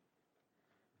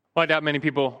Well, I doubt many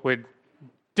people would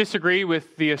disagree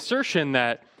with the assertion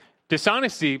that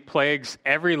dishonesty plagues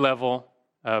every level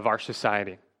of our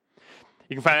society.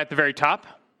 You can find it at the very top.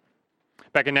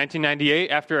 Back in 1998,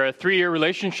 after a 3-year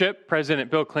relationship,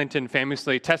 President Bill Clinton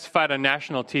famously testified on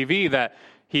national TV that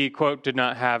he, quote, did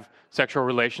not have sexual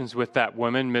relations with that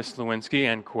woman, Miss Lewinsky,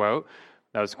 end quote.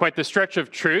 That was quite the stretch of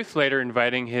truth, later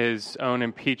inviting his own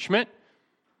impeachment.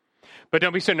 But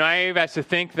don't be so naive as to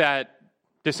think that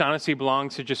dishonesty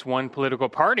belongs to just one political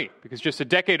party, because just a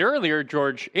decade earlier,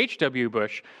 George H.W.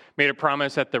 Bush made a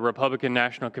promise at the Republican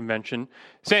National Convention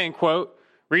saying, quote,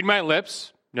 "Read my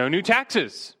lips, no new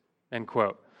taxes," end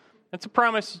quote. That's a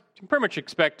promise you can pretty much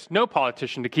expect no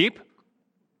politician to keep.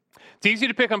 It's easy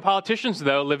to pick on politicians,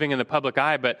 though, living in the public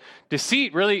eye, but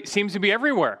deceit really seems to be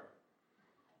everywhere.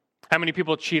 How many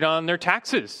people cheat on their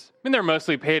taxes? I mean, they're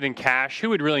mostly paid in cash. Who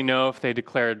would really know if they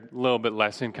declared a little bit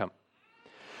less income?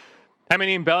 How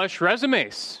many embellish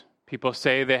resumes? People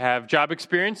say they have job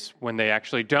experience when they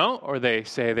actually don't, or they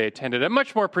say they attended a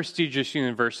much more prestigious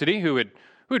university. Who would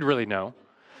really know?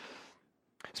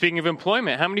 Speaking of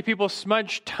employment, how many people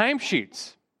smudge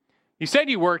timesheets? You said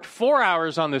you worked 4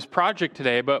 hours on this project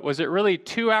today, but was it really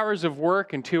 2 hours of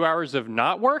work and 2 hours of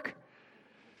not work?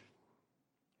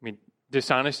 I mean,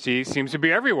 dishonesty seems to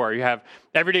be everywhere. You have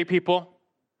everyday people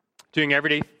doing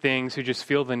everyday things who just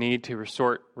feel the need to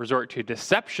resort to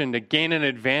deception to gain an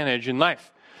advantage in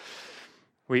life.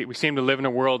 We seem to live in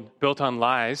a world built on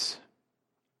lies.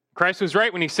 Christ was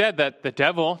right when he said that the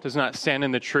devil does not stand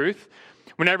in the truth.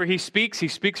 Whenever he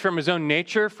speaks from his own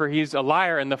nature, for he's a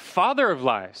liar and the father of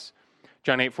lies.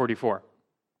 John 8:44.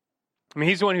 I mean,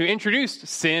 he's the one who introduced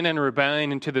sin and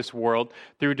rebellion into this world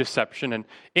through deception. And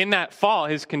in that fall,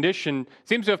 his condition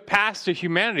seems to have passed to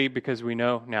humanity, because we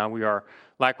know now we are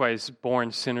likewise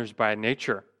born sinners by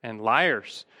nature and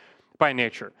liars by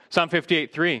nature. Psalm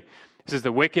 58:3 says,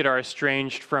 "The wicked are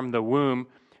estranged from the womb.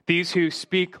 These who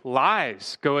speak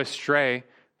lies go astray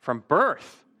from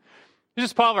birth." This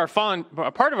is part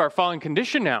of our fallen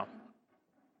condition now.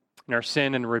 In our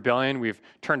sin and rebellion, we've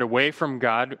turned away from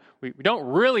God. We don't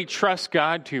really trust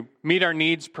God to meet our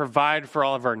needs, provide for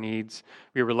all of our needs.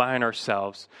 We rely on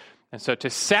ourselves. And so to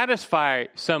satisfy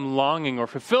some longing or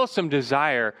fulfill some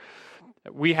desire,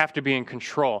 we have to be in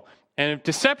control. And if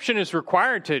deception is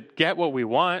required to get what we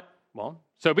want, well,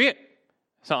 so be it.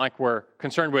 It's not like we're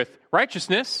concerned with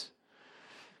righteousness.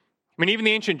 I mean, even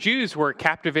the ancient Jews were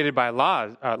captivated by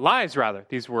lies.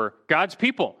 These were God's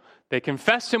people. They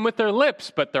confessed him with their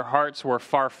lips, but their hearts were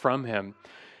far from him.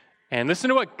 And listen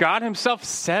to what God himself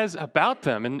says about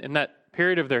them in that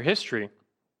period of their history.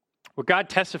 What God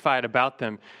testified about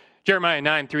them. Jeremiah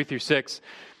 9:3-6.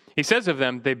 He says of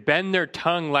them, "They bend their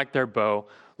tongue like their bow.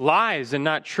 Lies and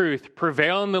not truth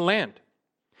prevail in the land.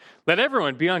 Let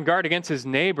everyone be on guard against his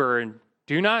neighbor, and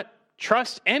do not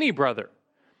trust any brother,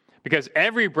 because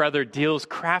every brother deals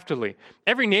craftily.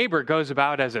 Every neighbor goes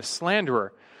about as a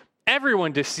slanderer.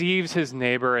 Everyone deceives his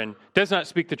neighbor and does not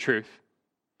speak the truth.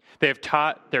 They have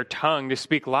taught their tongue to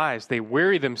speak lies. They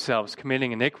weary themselves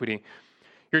committing iniquity.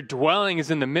 Your dwelling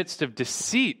is in the midst of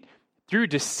deceit. Through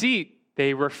deceit,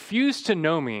 they refuse to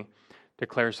know me,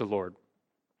 declares the Lord."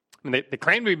 I mean, they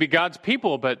claim to be God's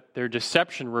people, but their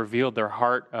deception revealed their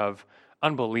heart of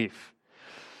unbelief.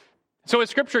 So what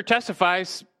Scripture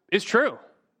testifies is true.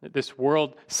 That this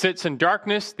world sits in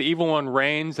darkness, the evil one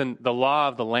reigns, and the law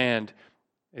of the land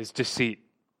is deceit.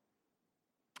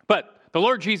 But the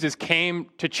Lord Jesus came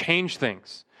to change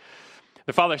things.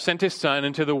 The Father sent his Son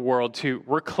into the world to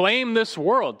reclaim this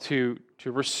world, to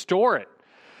restore it.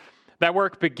 That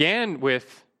work began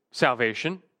with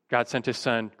salvation. God sent his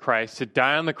Son, Christ, to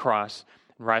die on the cross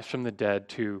and rise from the dead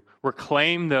to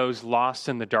reclaim those lost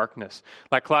in the darkness.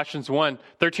 Like Colossians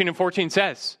 1:13-14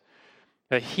 says,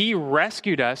 that he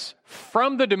rescued us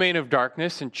from the domain of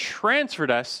darkness and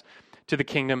transferred us to the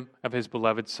kingdom of his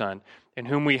beloved Son, in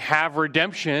whom we have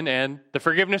redemption and the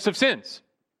forgiveness of sins.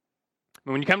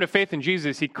 When you come to faith in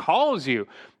Jesus, he calls you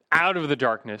out of the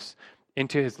darkness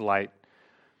into his light.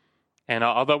 And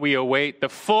although we await the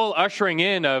full ushering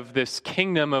in of this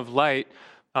kingdom of light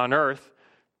on earth,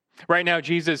 right now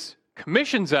Jesus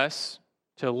commissions us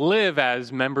to live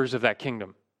as members of that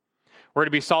kingdom. We're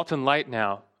to be salt and light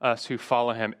now, us who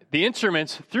follow him, the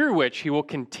instruments through which he will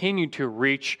continue to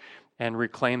reach and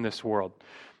reclaim this world.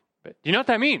 But do you know what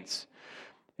that means?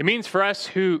 It means for us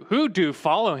who do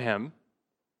follow him,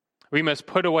 we must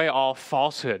put away all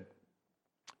falsehood.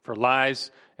 For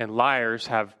lies and liars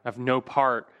have no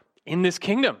part in this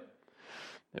kingdom.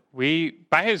 We,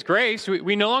 by his grace,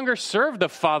 we no longer serve the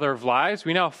father of lies.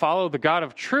 We now follow the God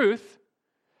of truth.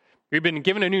 We've been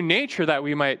given a new nature that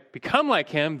we might become like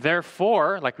him.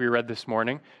 Therefore, like we read this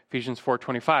morning, Ephesians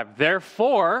 4:25,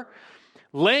 therefore,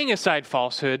 laying aside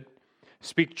falsehood,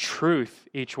 speak truth,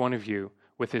 each one of you,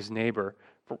 with his neighbor.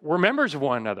 For we're members of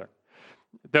one another.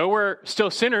 Though we're still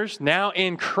sinners, now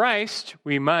in Christ,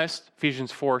 we must,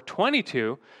 Ephesians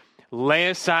 4:22, lay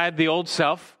aside the old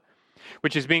self,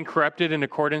 which is being corrupted in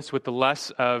accordance with the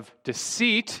lusts of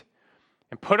deceit,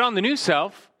 and put on the new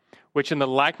self, which in the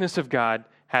likeness of God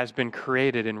has been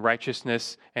created in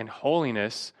righteousness and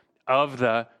holiness of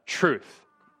the truth.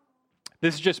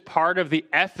 This is just part of the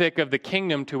ethic of the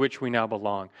kingdom to which we now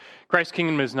belong. Christ's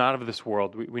kingdom is not of this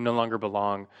world. We no longer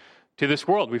belong to this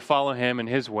world. We follow him in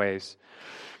his ways.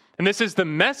 And this is the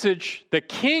message the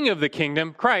King of the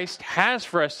kingdom, Christ, has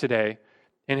for us today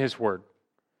in his word,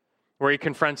 where he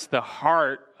confronts the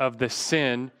heart of the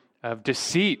sin of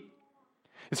deceit.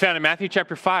 It's found in Matthew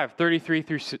chapter 5, 33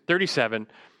 through 37.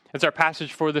 That's our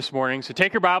passage for this morning. So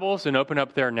take your Bibles and open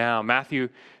up there now. Matthew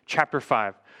chapter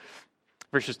 5,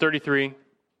 verses 33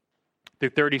 through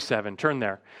 37. Turn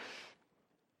there.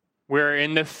 We're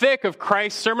in the thick of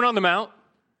Christ's Sermon on the Mount.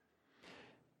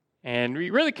 And we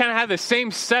really kind of have the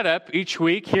same setup each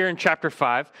week here in chapter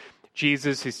 5.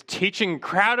 Jesus is teaching a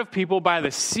crowd of people by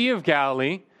the Sea of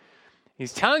Galilee.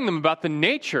 He's telling them about the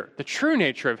nature, the true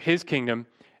nature of his kingdom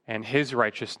and his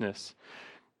righteousness.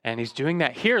 And he's doing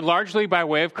that here largely by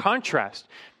way of contrast.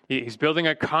 He's building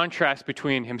a contrast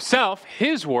between himself,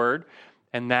 his word,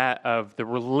 and that of the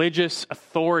religious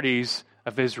authorities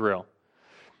of Israel.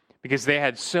 Because they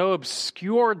had so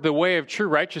obscured the way of true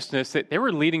righteousness that they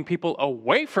were leading people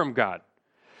away from God.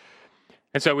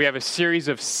 And so we have a series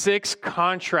of 6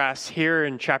 contrasts here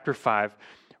in chapter 5,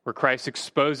 where Christ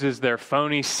exposes their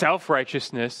phony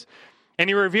self-righteousness, and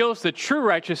he reveals the true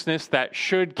righteousness that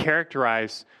should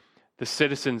characterize the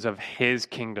citizens of his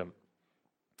kingdom.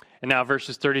 And now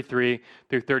verses 33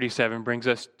 through 37 brings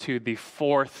us to the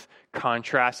 4th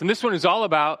contrast. And this one is all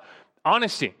about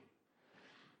honesty.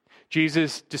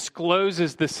 Jesus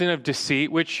discloses the sin of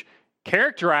deceit, which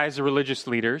characterized the religious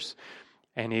leaders,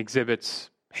 and he exhibits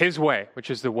his way,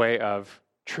 which is the way of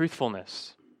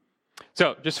truthfulness.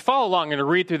 So just follow along. I'm going to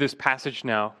read through this passage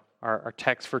now, our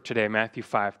text for today, Matthew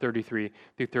 5, 33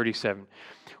 through 37,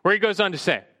 where he goes on to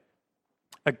say,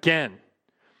 again,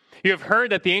 you have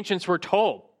heard that the ancients were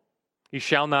told, you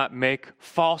shall not make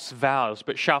false vows,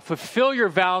 but shall fulfill your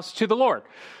vows to the Lord.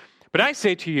 But I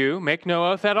say to you, make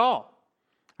no oath at all,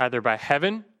 either by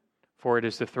heaven, for it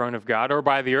is the throne of God, or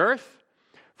by the earth,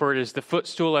 for it is the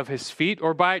footstool of his feet,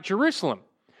 or by Jerusalem,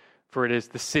 for it is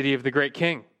the city of the great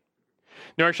king.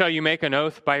 Nor shall you make an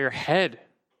oath by your head,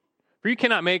 for you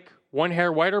cannot make one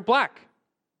hair white or black.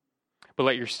 But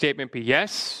let your statement be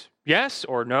yes, yes,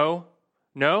 or no,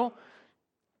 no.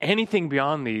 Anything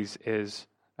beyond these is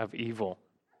of evil.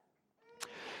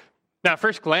 Now, at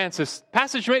first glance, this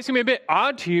passage might seem a bit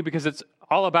odd to you because it's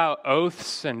all about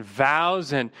oaths and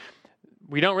vows, and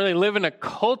we don't really live in a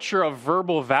culture of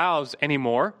verbal vows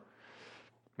anymore.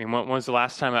 I mean, when was the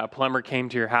last time a plumber came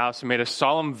to your house and made a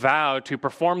solemn vow to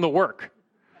perform the work?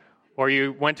 Or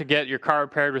you went to get your car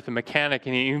repaired with a mechanic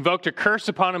and he invoked a curse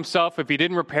upon himself if he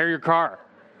didn't repair your car.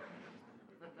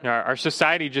 Our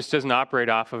society just doesn't operate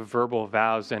off of verbal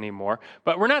vows anymore.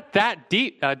 But we're not that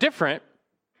different,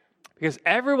 because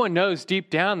everyone knows deep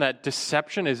down that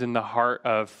deception is in the heart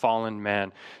of fallen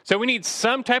man. So we need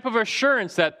some type of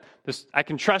assurance that I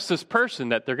can trust this person,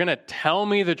 that they're going to tell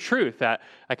me the truth, that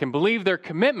I can believe their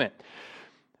commitment.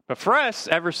 But for us,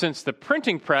 ever since the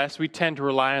printing press, we tend to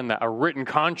rely on a written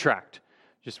contract.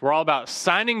 We're all about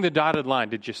signing the dotted line.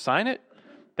 Did you sign it?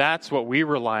 That's what we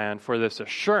rely on for this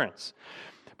assurance.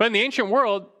 But in the ancient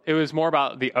world, it was more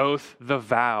about the oath, the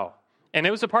vow. And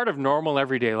it was a part of normal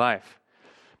everyday life.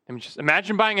 I mean, just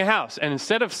imagine buying a house, and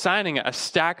instead of signing a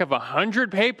stack of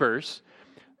 100 papers,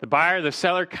 the buyer and the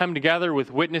seller come together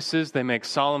with witnesses. They make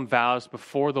solemn vows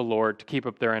before the Lord to keep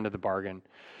up their end of the bargain.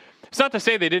 It's not to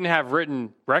say they didn't have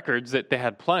written records, that they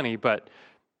had plenty, but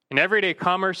in everyday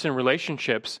commerce and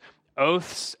relationships,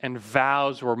 oaths and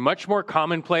vows were much more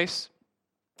commonplace.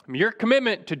 I mean, your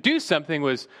commitment to do something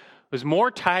was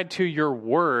more tied to your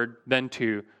word than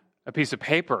to a piece of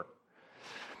paper.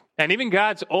 And even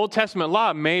God's Old Testament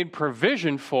law made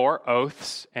provision for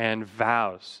oaths and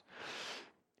vows.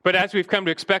 But as we've come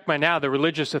to expect by now, the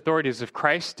religious authorities of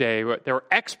Christ's day, they were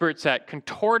experts at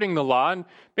contorting the law and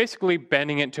basically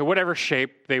bending it to whatever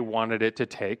shape they wanted it to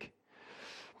take.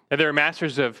 And they were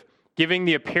masters of giving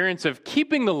the appearance of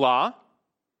keeping the law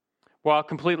while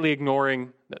completely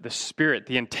ignoring the spirit,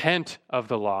 the intent of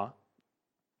the law.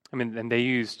 I mean, and they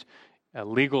used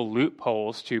legal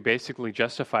loopholes to basically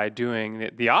justify doing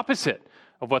the opposite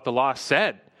of what the law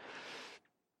said.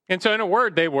 And so in a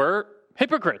word, they were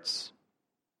hypocrites.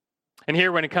 And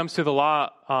here, when it comes to the law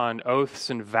on oaths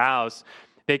and vows,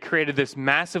 they created this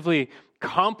massively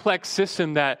complex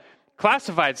system that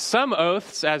classified some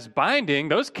oaths as binding,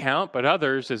 those count, but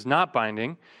others as not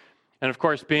binding. And of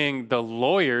course, being the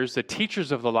lawyers, the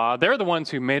teachers of the law, they're the ones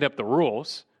who made up the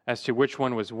rules as to which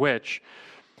one was which.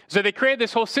 So they created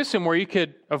this whole system where you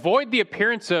could avoid the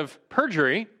appearance of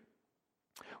perjury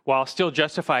while still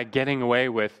justify getting away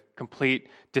with complete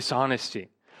dishonesty.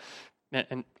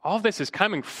 And all of this is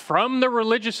coming from the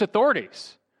religious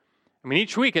authorities. I mean,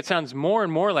 each week it sounds more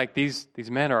and more like these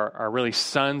men are really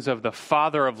sons of the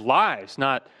father of lies,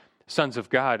 not sons of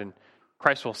God. And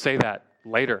Christ will say that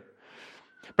later.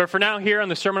 But for now, here on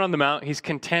the Sermon on the Mount, he's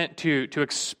content to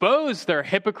expose their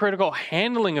hypocritical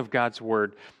handling of God's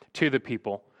word to the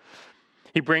people.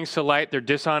 He brings to light their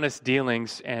dishonest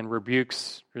dealings and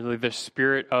rebukes really the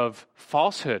spirit of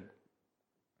falsehood.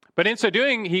 But in so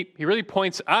doing, he really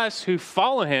points us who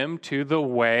follow him to the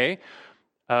way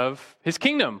of his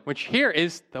kingdom, which here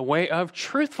is the way of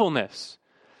truthfulness.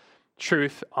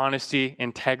 Truth, honesty,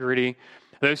 integrity.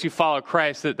 Those who follow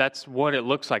Christ, that's what it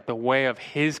looks like. The way of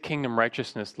his kingdom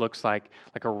righteousness looks like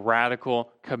a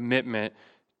radical commitment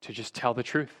to just tell the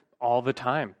truth all the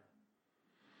time.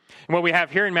 And what we have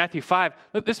here in Matthew 5,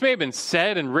 this may have been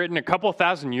said and written a couple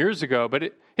thousand years ago,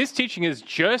 but his teaching is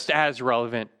just as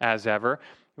relevant as ever.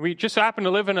 We just happen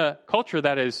to live in a culture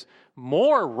that is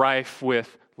more rife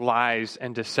with lies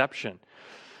and deception.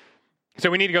 So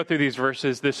we need to go through these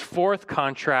verses, this fourth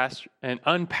contrast, and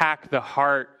unpack the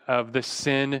heart of the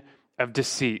sin of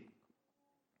deceit.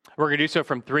 We're going to do so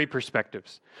from three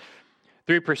perspectives.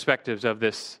 Three perspectives of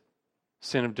this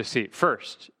sin of deceit.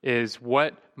 First is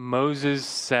what Moses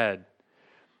said.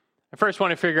 I first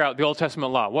want to figure out the Old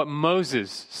Testament law, what Moses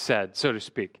said, so to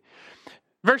speak.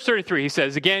 Verse 33, he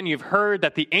says, "Again, you've heard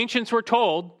that the ancients were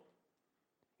told,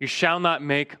 you shall not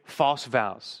make false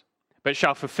vows, but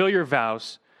shall fulfill your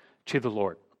vows to the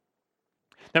Lord."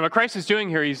 Now, what Christ is doing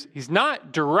here, he's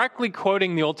not directly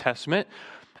quoting the Old Testament.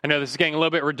 I know this is getting a little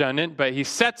bit redundant, but he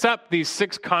sets up these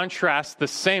six contrasts the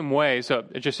same way, so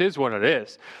it just is what it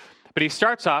is. But he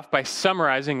starts off by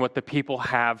summarizing what the people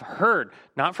have heard,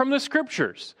 not from the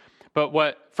scriptures, but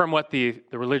from what the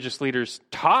religious leaders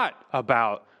taught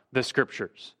about the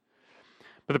scriptures.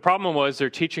 But the problem was their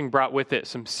teaching brought with it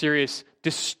some serious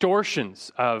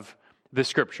distortions of the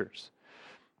scriptures.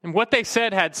 And what they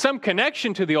said had some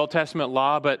connection to the Old Testament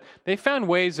law, but they found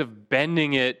ways of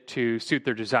bending it to suit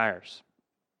their desires.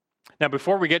 Now,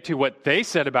 before we get to what they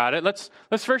said about it, let's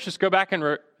first just go back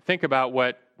and think about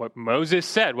what Moses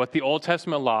said, what the Old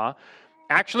Testament law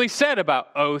actually said about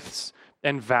oaths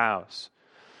and vows.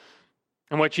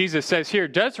 And what Jesus says here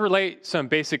does relate some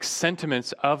basic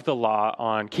sentiments of the law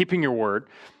on keeping your word.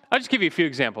 I'll just give you a few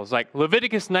examples, like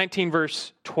Leviticus 19,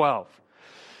 verse 12,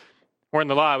 where in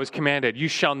the law it was commanded, "You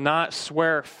shall not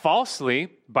swear falsely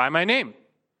by my name,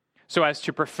 so as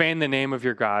to profane the name of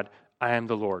your God. I am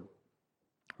the Lord."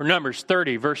 Or Numbers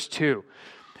 30, verse 2,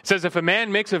 it says, "If a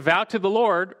man makes a vow to the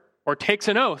Lord or takes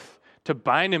an oath to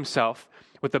bind himself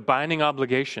with a binding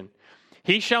obligation,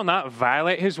 he shall not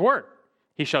violate his word.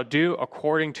 He shall do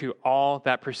according to all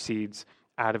that proceeds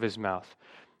out of his mouth."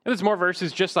 And there's more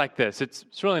verses just like this.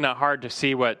 It's really not hard to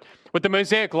see what the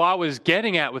Mosaic law was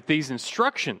getting at with these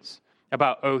instructions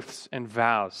about oaths and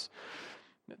vows.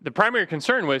 The primary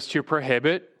concern was to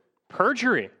prohibit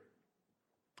perjury.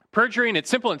 Perjury in its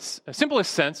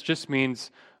simplest sense just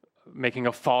means making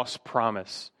a false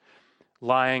promise,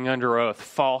 lying under oath,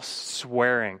 false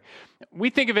swearing.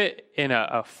 We think of it in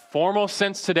a formal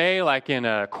sense today, like in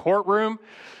a courtroom.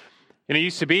 And it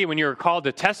used to be when you were called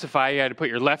to testify, you had to put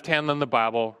your left hand on the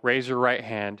Bible, raise your right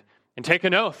hand, and take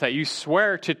an oath that you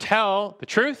swear to tell the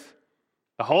truth,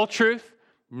 the whole truth,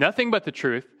 nothing but the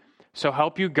truth, so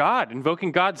help you God,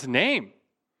 invoking God's name.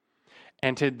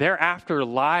 And to thereafter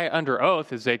lie under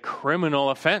oath is a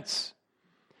criminal offense.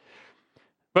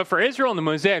 But for Israel in the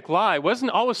Mosaic law, it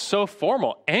wasn't always so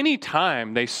formal.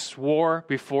 Anytime they swore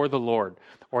before the Lord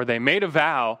or they made a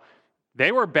vow,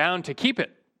 they were bound to keep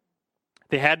it.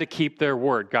 They had to keep their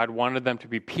word. God wanted them to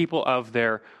be people of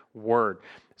their word.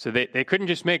 So they couldn't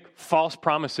just make false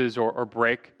promises or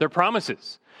break their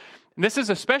promises. And this is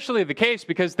especially the case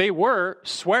because they were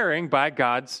swearing by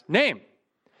God's name.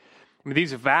 I mean,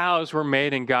 these vows were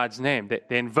made in God's name.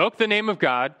 They invoked the name of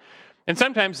God, and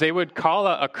sometimes they would call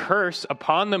a curse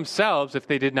upon themselves if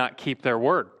they did not keep their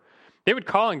word. They would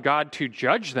call on God to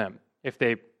judge them if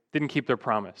they didn't keep their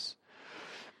promise.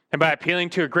 And by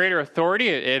appealing to a greater authority,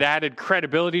 it added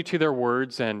credibility to their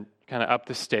words and kind of upped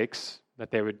the stakes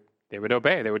that they would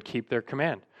obey. They would keep their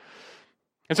command.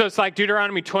 And so it's like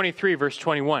Deuteronomy 23, verse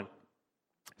 21.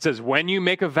 It says, when you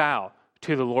make a vow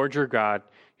to the Lord your God,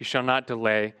 you shall not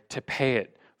delay to pay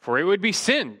it, for it would be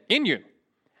sin in you,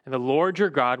 and the Lord your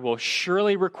God will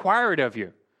surely require it of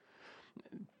you.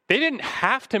 They didn't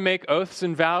have to make oaths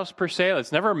and vows per se.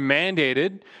 It's never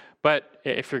mandated, but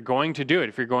if you're going to do it,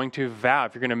 if you're going to vow,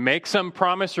 if you're going to make some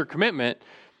promise or commitment,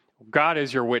 God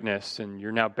is your witness, and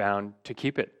you're now bound to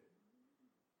keep it.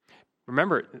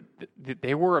 Remember,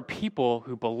 they were a people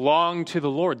who belonged to the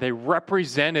Lord. They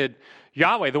represented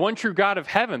Yahweh, the one true God of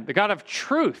heaven, the God of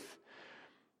truth.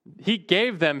 He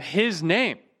gave them his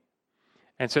name.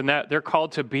 And so now they're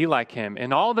called to be like him.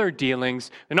 In all their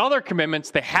dealings, in all their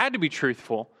commitments, they had to be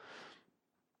truthful.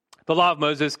 The law of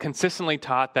Moses consistently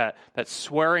taught that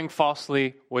swearing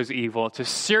falsely was evil. It's a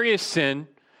serious sin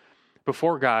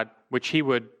before God, which he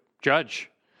would judge.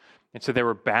 And so they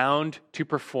were bound to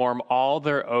perform all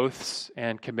their oaths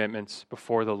and commitments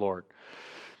before the Lord.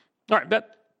 All right,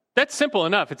 that's simple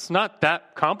enough. It's not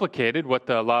that complicated what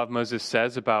the law of Moses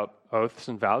says about oaths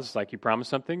and vows. It's like you promise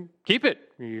something, keep it.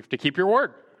 You have to keep your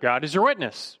word. God is your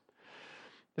witness.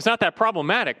 It's not that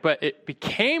problematic, but it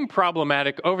became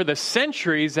problematic over the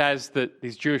centuries as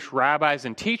these Jewish rabbis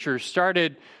and teachers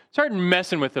started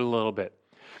messing with it a little bit.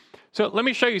 So let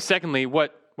me show you, secondly,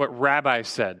 what rabbis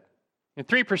said. In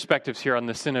three perspectives here on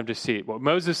the sin of deceit. What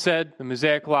Moses said, the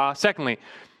Mosaic law. Secondly,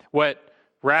 what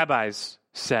rabbis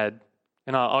said.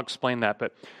 And I'll explain that.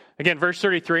 But again, verse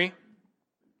 33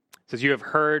 says, you have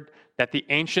heard that the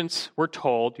ancients were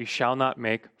told, you shall not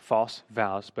make false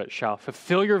vows, but shall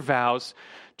fulfill your vows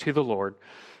to the Lord.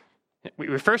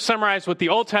 We first summarize what the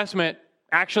Old Testament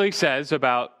actually says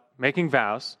about making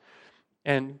vows.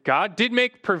 And God did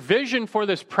make provision for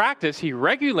this practice. He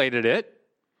regulated it.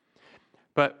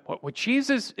 But what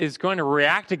Jesus is going to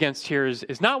react against here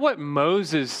is not what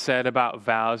Moses said about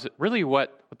vows, really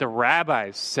what the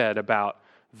rabbis said about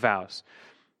vows.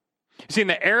 You see, in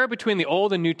the era between the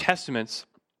Old and New Testaments,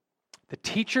 the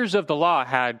teachers of the law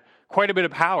had quite a bit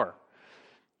of power.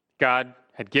 God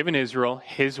had given Israel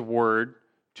his word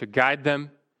to guide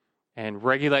them and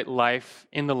regulate life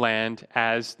in the land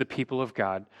as the people of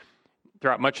God.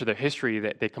 Throughout much of their history,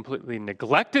 they completely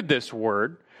neglected this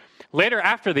word. Later,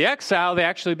 after the exile, they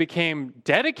actually became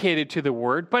dedicated to the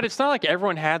word, but it's not like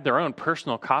everyone had their own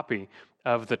personal copy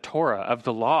of the Torah, of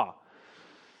the law.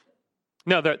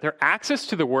 No, their access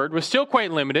to the word was still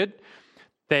quite limited.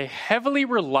 They heavily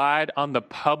relied on the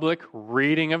public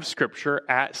reading of Scripture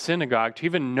at synagogue to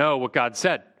even know what God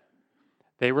said.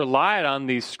 They relied on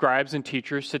these scribes and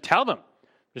teachers to tell them,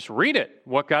 just read it,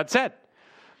 what God said.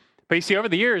 But you see, over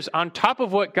the years, on top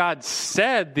of what God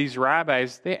said, these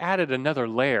rabbis, they added another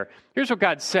layer. Here's what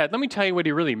God said. Let me tell you what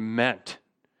he really meant.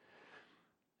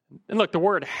 And look, the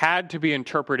word had to be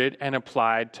interpreted and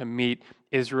applied to meet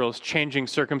Israel's changing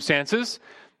circumstances.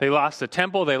 They lost the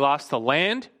temple, they lost the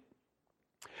land.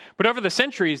 But over the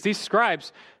centuries, these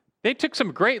scribes, they took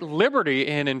some great liberty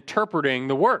in interpreting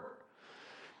the word.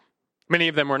 Many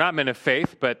of them were not men of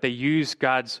faith, but they used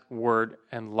God's word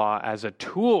and law as a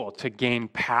tool to gain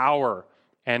power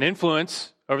and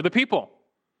influence over the people.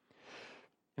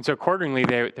 And so accordingly,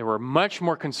 they were much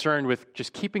more concerned with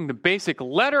just keeping the basic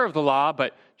letter of the law,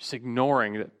 but just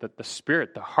ignoring the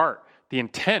spirit, the heart, the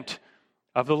intent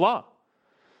of the law.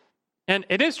 And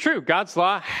it is true, God's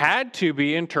law had to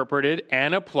be interpreted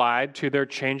and applied to their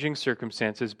changing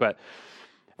circumstances, but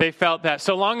they felt that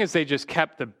so long as they just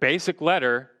kept the basic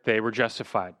letter, they were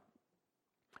justified.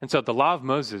 And so the law of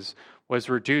Moses was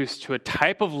reduced to a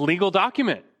type of legal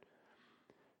document.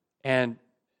 And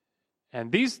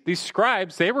these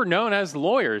scribes, they were known as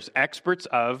lawyers, experts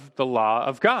of the law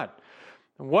of God.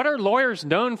 What are lawyers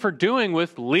known for doing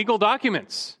with legal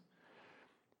documents?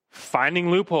 Finding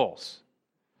loopholes.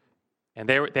 And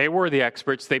they were the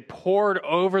experts. They pored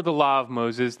over the law of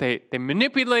Moses. They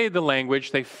manipulated the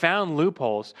language. They found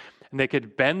loopholes. And they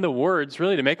could bend the words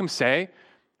really to make them say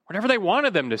whatever they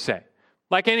wanted them to say,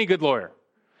 like any good lawyer.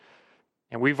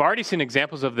 And we've already seen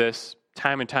examples of this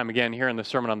time and time again here in the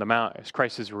Sermon on the Mount as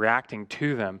Christ is reacting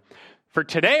to them. For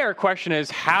today, our question is,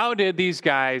 how did they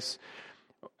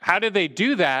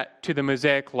do that to the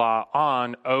Mosaic law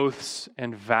on oaths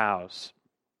and vows?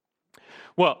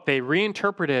 Well, they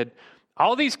reinterpreted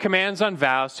all these commands on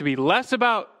vows to be less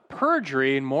about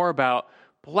perjury and more about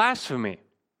blasphemy.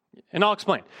 And I'll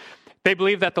explain. They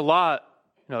believed that the law,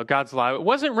 God's law, it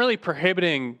wasn't really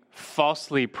prohibiting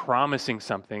falsely promising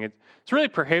something. It's really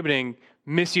prohibiting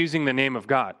misusing the name of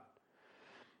God.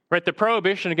 Right? The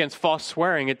prohibition against false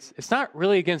swearing, it's not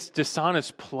really against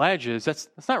dishonest pledges. That's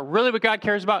not really what God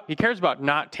cares about. He cares about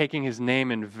not taking his name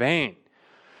in vain.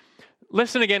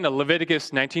 Listen again to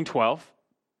Leviticus 19:12.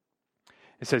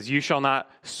 It says, "You shall not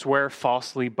swear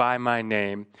falsely by my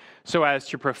name, so as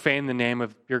to profane the name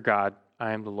of your God.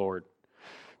 I am the Lord."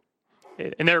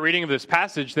 In their reading of this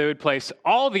passage, they would place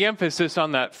all the emphasis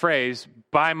on that phrase,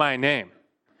 "by my name."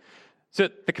 So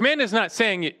the command is not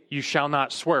saying you shall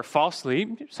not swear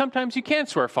falsely. Sometimes you can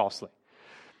swear falsely.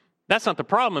 That's not the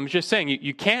problem. It's just saying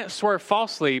you can't swear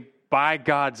falsely by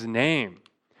God's name.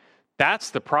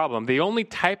 That's the problem. The only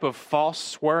type of false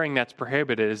swearing that's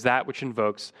prohibited is that which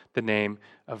invokes the name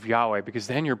of Yahweh, because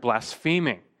then you're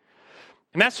blaspheming.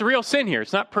 And that's the real sin here.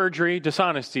 It's not perjury,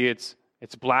 dishonesty, it's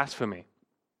blasphemy.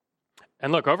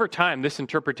 And look, over time, this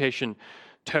interpretation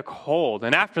took hold.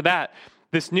 And after that,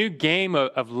 this new game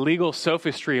of legal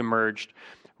sophistry emerged.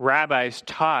 Rabbis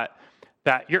taught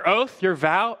that your oath, your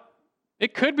vow,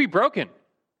 it could be broken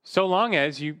so long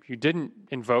as you didn't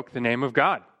invoke the name of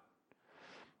God.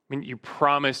 I mean, you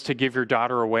promised to give your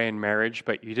daughter away in marriage,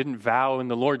 but you didn't vow in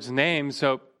the Lord's name,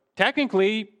 so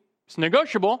technically it's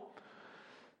negotiable.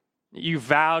 You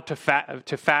vowed to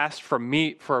fast from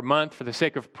meat for a month for the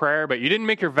sake of prayer, but you didn't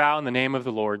make your vow in the name of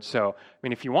the Lord. So, I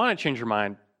mean, if you want to change your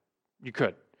mind, you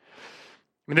could.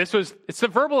 I mean, it's the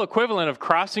verbal equivalent of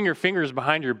crossing your fingers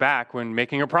behind your back when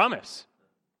making a promise.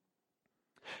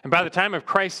 And by the time of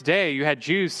Christ's day, you had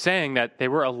Jews saying that they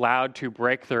were allowed to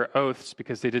break their oaths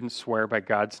because they didn't swear by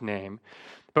God's name,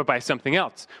 but by something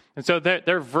else. And so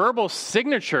their verbal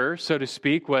signature, so to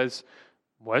speak, was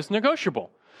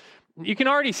negotiable. You can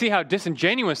already see how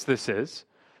disingenuous this is.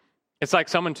 It's like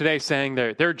someone today saying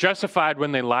they're justified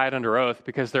when they lied under oath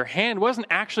because their hand wasn't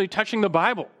actually touching the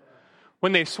Bible.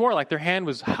 When they swore, like their hand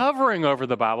was hovering over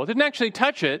the Bible. It didn't actually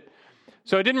touch it,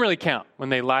 so it didn't really count. When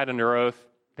they lied under oath,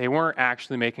 they weren't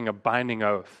actually making a binding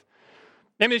oath.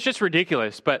 I mean, it's just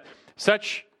ridiculous, but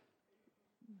such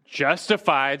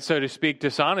justified, so to speak,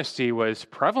 dishonesty was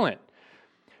prevalent.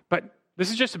 But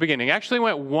this is just the beginning. It actually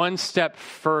went one step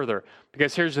further,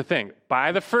 because here's the thing.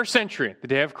 By the first century, the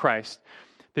day of Christ,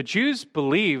 the Jews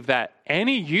believed that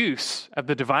any use of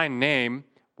the divine name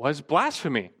was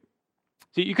blasphemy.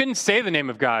 So you couldn't say the name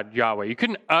of God, Yahweh. You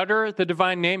couldn't utter the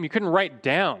divine name. You couldn't write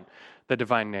down the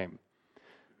divine name.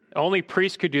 Only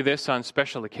priests could do this on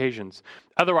special occasions.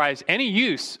 Otherwise, any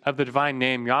use of the divine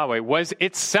name Yahweh was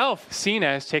itself seen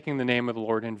as taking the name of the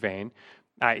Lord in vain,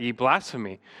 i.e.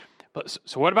 blasphemy.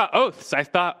 So what about oaths? I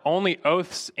thought only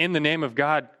oaths in the name of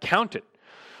God counted.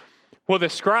 Well, the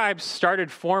scribes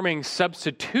started forming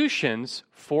substitutions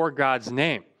for God's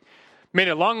name. Made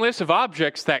a long list of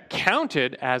objects that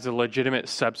counted as a legitimate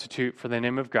substitute for the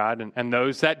name of God and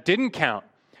those that didn't count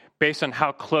based on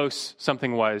how close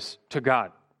something was to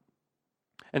God.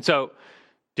 And so,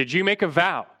 did you make a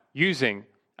vow using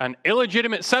an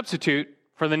illegitimate substitute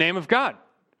for the name of God?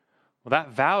 Well, that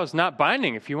vow is not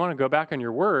binding. If you want to go back on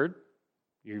your word,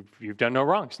 you've done no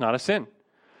wrong. It's not a sin.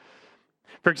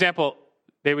 For example,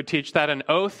 they would teach that an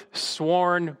oath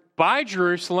sworn by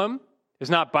Jerusalem is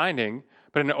not binding,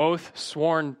 but an oath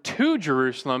sworn to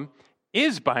Jerusalem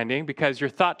is binding because you're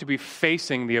thought to be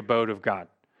facing the abode of God.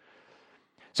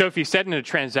 So if you said in a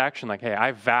transaction like, hey,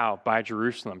 I vow by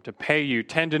Jerusalem to pay you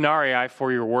 10 denarii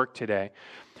for your work today,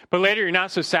 but later you're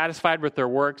not so satisfied with their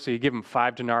work, so you give them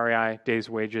 5 denarii, day's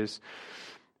wages,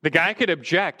 the guy could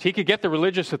object. He could get the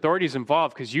religious authorities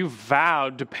involved because you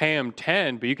vowed to pay him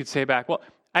 10, but you could say back, well,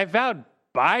 I vowed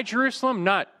by Jerusalem,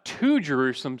 not to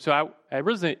Jerusalem, so I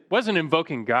wasn't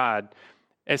invoking God.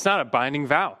 It's not a binding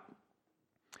vow.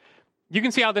 You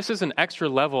can see how this is an extra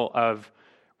level of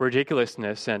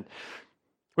ridiculousness, and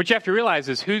what you have to realize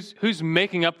is who's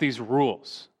making up these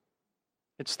rules.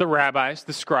 It's the rabbis,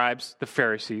 the scribes, the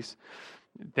Pharisees.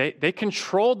 They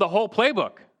controlled the whole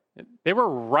playbook. They were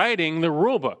writing the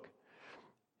rule book.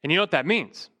 And you know what that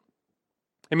means?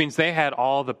 It means they had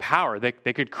all the power. They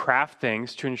could craft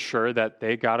things to ensure that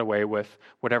they got away with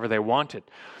whatever they wanted.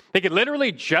 They could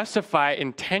literally justify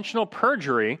intentional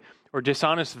perjury or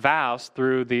dishonest vows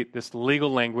through this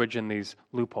legal language and these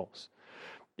loopholes.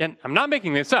 And I'm not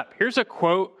making this up. Here's a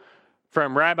quote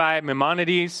from Rabbi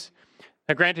Maimonides.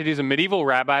 Now, granted, he's a medieval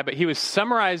rabbi, but he was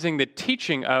summarizing the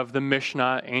teaching of the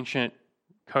Mishnah, ancient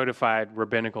codified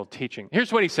rabbinical teaching.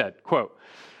 Here's what he said, quote,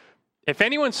 "If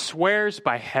anyone swears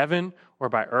by heaven or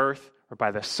by earth or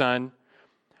by the sun,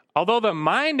 although the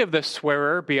mind of the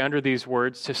swearer be under these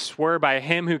words to swear by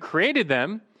him who created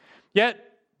them,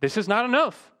 yet this is not an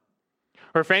oath.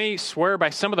 Or if any swear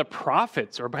by some of the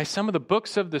prophets or by some of the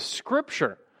books of the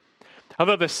scripture,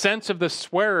 although the sense of the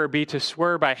swearer be to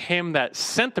swear by him that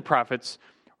sent the prophets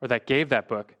or that gave that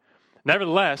book,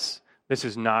 nevertheless, this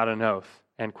is not an oath,"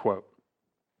 end quote.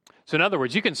 So in other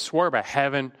words, you can swear by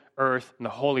heaven, earth, and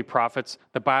the holy prophets,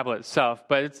 the Bible itself,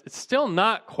 but it's still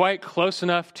not quite close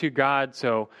enough to God,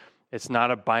 so It's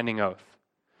not a binding oath.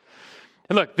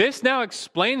 And look, this now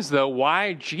explains, though,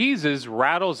 why Jesus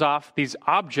rattles off these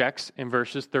objects in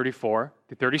verses 34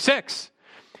 to 36.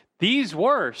 These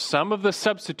were some of the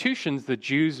substitutions the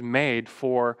Jews made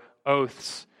for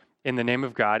oaths in the name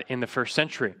of God in the first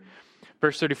century.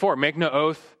 Verse 34, make no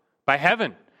oath by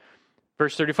heaven.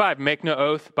 Verse 35, make no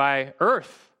oath by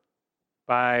earth,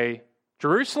 by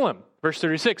Jerusalem. Verse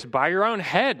 36, by your own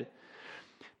head.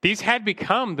 These had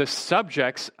become the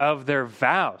subjects of their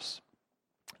vows.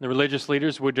 The religious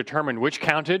leaders would determine which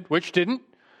counted, which didn't,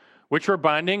 which were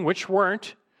binding, which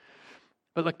weren't.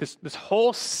 But look, this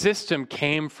whole system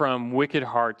came from wicked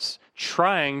hearts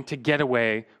trying to get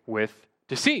away with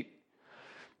deceit.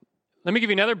 Let me give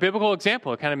you another biblical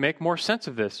example to kind of make more sense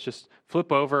of this. Just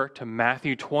flip over to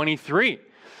Matthew 23.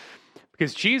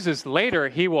 Because Jesus later,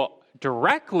 he will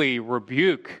directly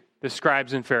rebuke the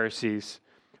scribes and Pharisees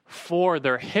for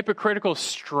their hypocritical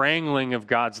strangling of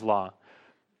God's law.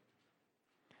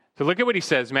 So look at what he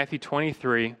says, Matthew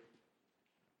 23.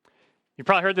 You've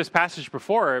probably heard this passage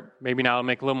before. Maybe now it'll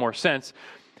make a little more sense.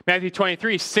 Matthew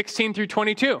 23, 16 through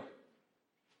 22.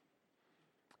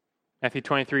 Matthew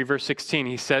 23, verse 16,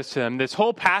 he says to them, this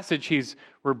whole passage, he's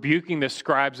rebuking the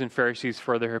scribes and Pharisees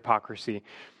for their hypocrisy.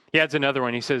 He adds another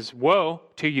one. He says, woe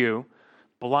to you,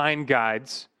 blind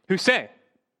guides, who say,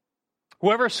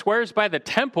 whoever swears by the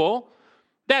temple,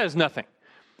 that is nothing.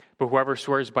 But whoever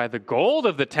swears by the gold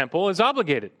of the temple is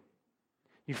obligated.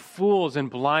 You fools and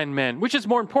blind men, which is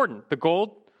more important, the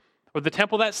gold or the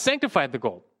temple that sanctified the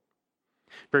gold?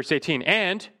 Verse 18,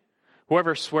 and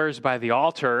whoever swears by the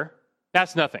altar,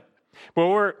 that's nothing.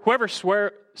 But whoever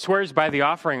swears by the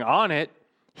offering on it,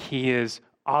 he is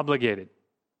obligated.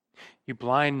 You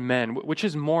blind men, which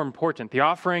is more important, the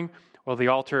offering or the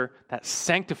altar that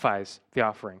sanctifies the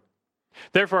offering?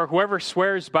 Therefore, whoever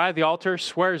swears by the altar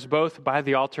swears both by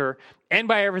the altar and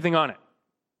by everything on it.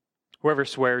 Whoever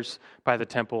swears by the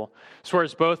temple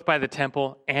swears both by the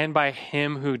temple and by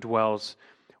him who dwells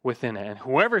within it. And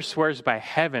whoever swears by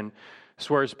heaven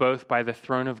swears both by the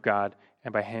throne of God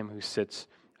and by him who sits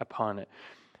upon it.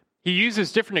 He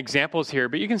uses different examples here,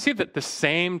 but you can see that the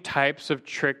same types of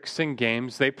tricks and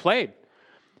games they played,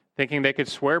 thinking they could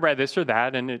swear by this or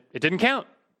that, and it didn't count.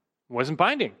 It wasn't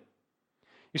binding.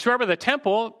 You swear by the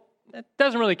temple, that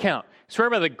doesn't really count. You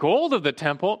swear by the gold of the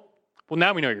temple, well,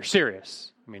 now we know you're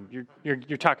serious. I mean,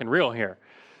 you're talking real here.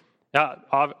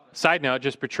 Now, side note, it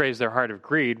just betrays their heart of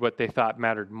greed, what they thought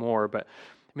mattered more. But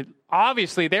I mean,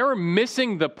 obviously, they were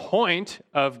missing the point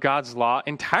of God's law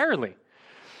entirely.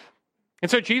 And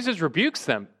so Jesus rebukes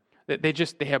them. They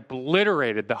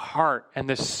obliterated the heart and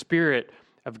the spirit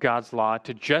of God's law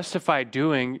to justify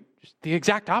doing the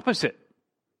exact opposite.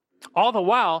 All the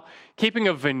while keeping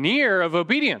a veneer of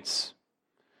obedience.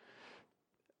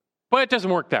 But it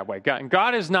doesn't work that way.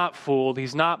 God is not fooled.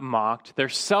 He's not mocked. Their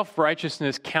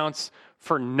self-righteousness counts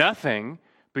for nothing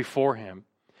before him.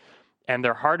 And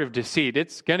their heart of deceit,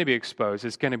 it's going to be exposed.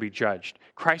 It's going to be judged.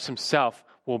 Christ himself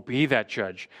will be that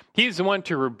judge. He's the one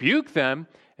to rebuke them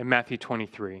in Matthew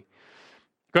 23.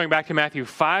 Going back to Matthew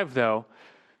 5, though,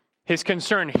 his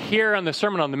concern here on the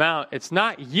Sermon on the Mount, it's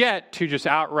not yet to just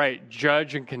outright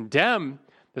judge and condemn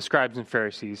the scribes and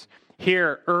Pharisees.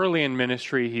 Here, early in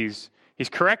ministry, he's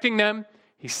correcting them.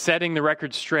 He's setting the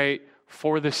record straight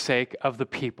for the sake of the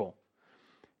people.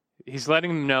 He's letting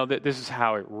them know that this is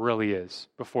how it really is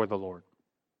before the Lord.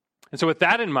 And so with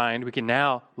that in mind, we can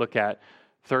now look at,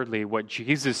 thirdly, what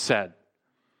Jesus said.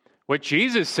 What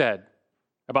Jesus said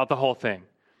about the whole thing.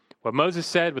 What Moses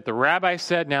said, what the rabbi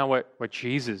said, now what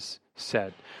Jesus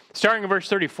said. Starting in verse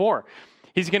 34,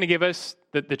 he's going to give us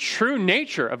the true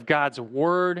nature of God's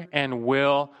word and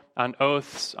will on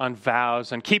oaths, on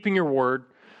vows, on keeping your word.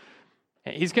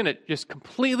 He's going to just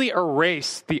completely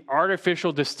erase the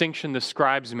artificial distinction the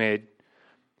scribes made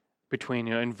between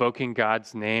invoking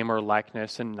God's name or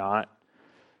likeness and not.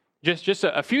 Just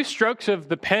a few strokes of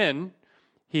the pen,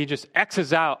 he just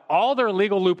X's out all their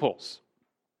legal loopholes.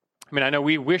 I mean, I know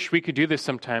we wish we could do this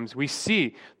sometimes. We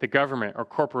see the government or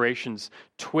corporations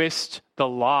twist the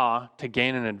law to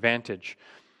gain an advantage.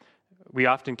 We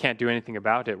often can't do anything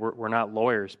about it. We're not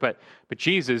lawyers. But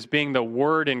Jesus, being the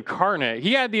Word incarnate,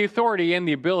 he had the authority and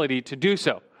the ability to do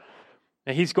so.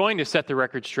 And he's going to set the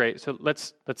record straight. So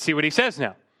let's see what he says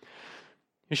now.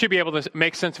 You should be able to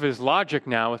make sense of his logic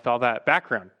now with all that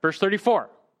background. Verse 34.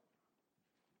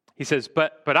 He says,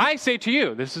 But I say to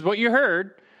you, this is what you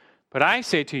heard, but I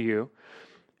say to you,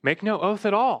 make no oath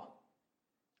at all,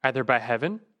 either by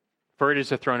heaven, for it is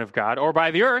the throne of God, or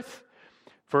by the earth,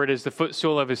 for it is the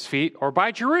footstool of his feet, or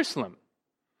by Jerusalem,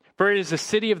 for it is the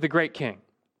city of the great king.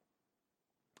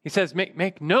 He says,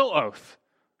 make no oath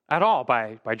at all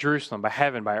by Jerusalem, by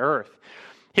heaven, by earth.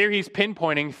 Here he's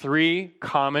pinpointing three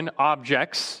common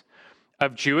objects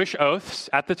of Jewish oaths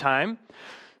at the time.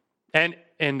 And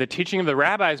in the teaching of the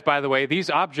rabbis, by the way, these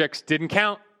objects didn't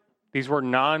count. These were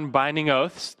non-binding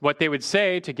oaths. What they would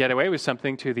say to get away with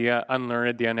something to the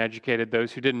unlearned, the uneducated,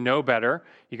 those who didn't know better,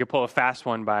 you could pull a fast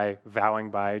one by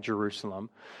vowing by Jerusalem.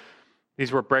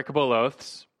 These were breakable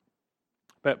oaths.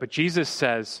 But Jesus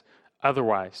says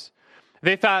otherwise.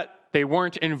 They thought they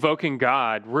weren't invoking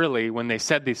God, really, when they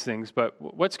said these things. But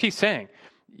what's he saying?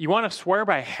 You want to swear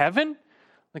by heaven?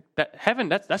 Like that heaven,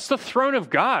 that's the throne of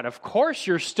God. Of course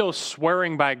you're still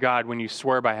swearing by God when you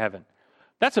swear by heaven.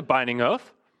 That's a binding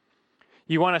oath.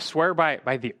 You want to swear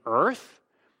by the earth?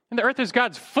 And the earth is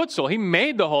God's footstool. He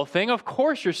made the whole thing. Of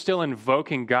course you're still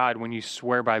invoking God when you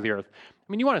swear by the earth.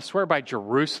 I mean, you want to swear by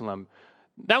Jerusalem.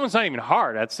 That one's not even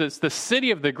hard. It's the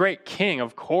city of the great king.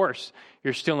 Of course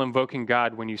you're still invoking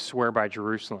God when you swear by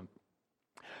Jerusalem.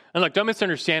 And look, don't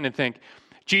misunderstand and think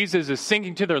Jesus is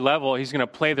sinking to their level. He's going to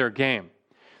play their game.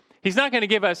 He's not going to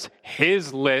give us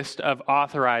his list of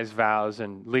authorized vows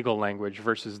and legal language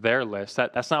versus their list.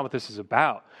 That's not what this is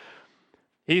about.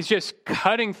 He's just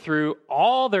cutting through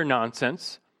all their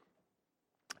nonsense.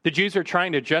 The Jews are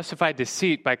trying to justify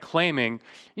deceit by claiming,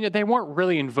 they weren't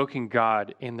really invoking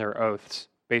God in their oaths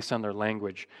based on their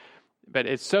language. But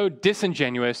it's so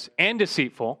disingenuous and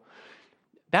deceitful.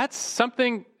 That's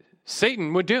something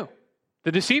Satan would do.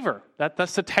 The deceiver.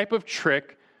 That's the type of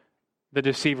trick the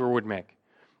deceiver would make.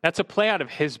 That's a play out of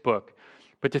his book.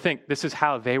 But to think this is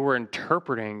how they were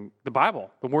interpreting the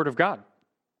Bible, the Word of God.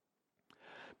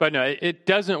 But no, it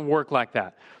doesn't work like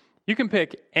that. You can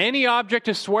pick any object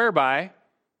to swear by.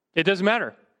 It doesn't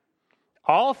matter.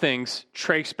 All things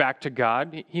trace back to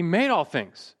God. He made all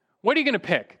things. What are you going to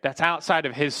pick that's outside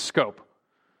of his scope?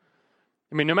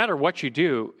 I mean, no matter what you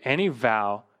do, any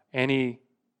vow, any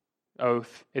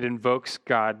oath, it invokes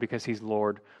God because he's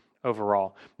Lord over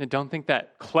all. And don't think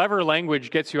that clever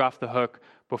language gets you off the hook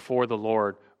before the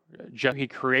Lord. He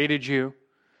created you.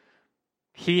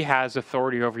 He has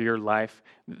authority over your life.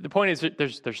 The point is that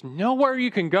there's nowhere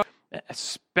you can go,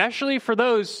 especially for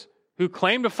those who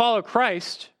claim to follow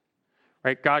Christ.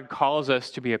 Right? God calls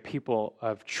us to be a people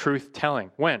of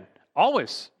truth-telling. When?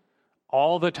 Always.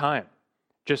 All the time.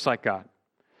 Just like God.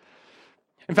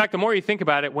 In fact, the more you think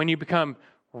about it, when you become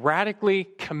radically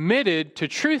committed to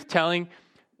truth-telling,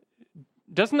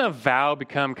 doesn't a vow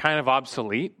become kind of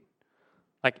obsolete?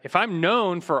 Like, if I'm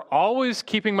known for always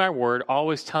keeping my word,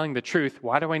 always telling the truth,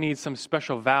 why do I need some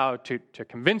special vow to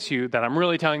convince you that I'm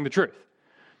really telling the truth?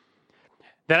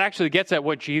 That actually gets at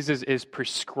what Jesus is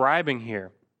prescribing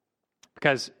here.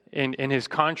 Because in his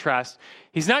contrast,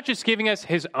 he's not just giving us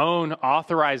his own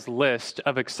authorized list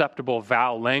of acceptable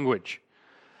vow language.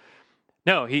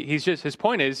 No, his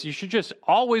point is you should just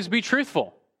always be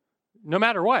truthful, no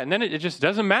matter what. And then it just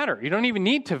doesn't matter. You don't even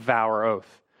need to vow or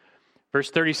oath. Verse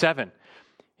 37.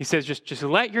 He says, just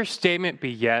let your statement be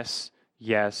yes,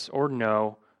 yes, or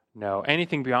no, no.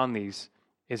 Anything beyond these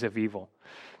is of evil.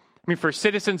 I mean, for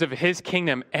citizens of his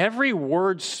kingdom, every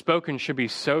word spoken should be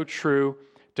so true,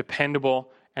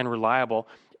 dependable, and reliable.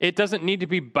 It doesn't need to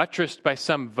be buttressed by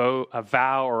some a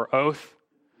vow or oath.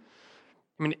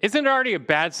 I mean, isn't it already a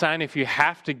bad sign if you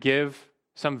have to give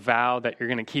some vow that you're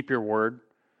going to keep your word?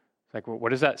 Like, what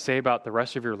does that say about the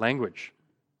rest of your language?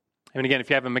 And again, if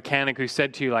you have a mechanic who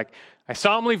said to you, like, I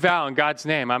solemnly vow in God's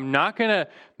name, I'm not going to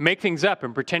make things up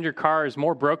and pretend your car is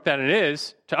more broke than it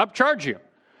is to upcharge you.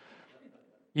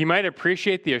 You might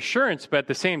appreciate the assurance, but at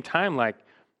the same time, like,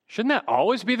 shouldn't that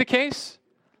always be the case?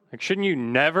 Like, shouldn't you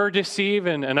never deceive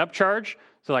an upcharge?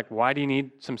 So, like, why do you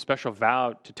need some special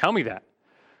vow to tell me that?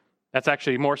 That's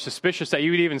actually more suspicious that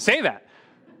you would even say that.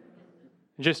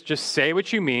 Just say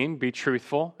what you mean, be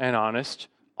truthful and honest,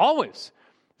 always.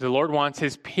 The Lord wants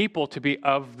his people to be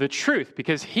of the truth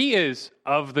because he is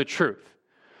of the truth.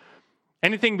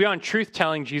 Anything beyond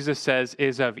truth-telling, Jesus says,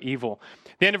 is of evil.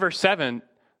 At the end of verse 7,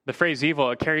 the phrase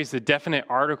evil, it carries the definite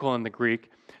article in the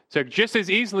Greek. So it just as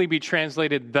easily be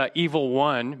translated the evil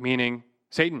one, meaning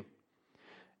Satan.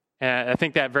 And I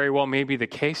think that very well may be the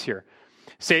case here.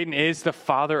 Satan is the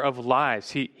father of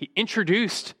lies. He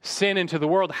introduced sin into the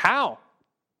world. How?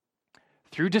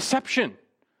 Through deception.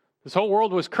 This whole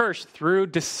world was cursed through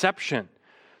deception.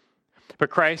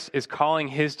 But Christ is calling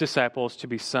his disciples to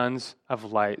be sons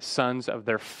of light, sons of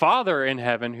their Father in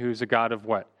heaven, who's a God of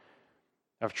what?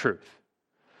 Of truth.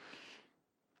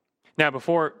 Now,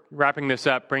 before wrapping this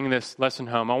up, bringing this lesson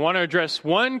home, I want to address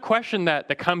one question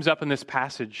that comes up in this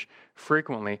passage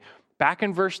frequently. Back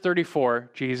in verse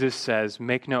 34, Jesus says,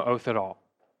 make no oath at all.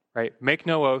 Right? Make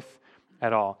no oath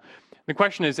at all. The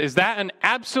question is that an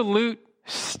absolute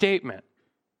statement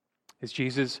is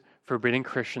Jesus forbidding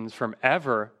Christians from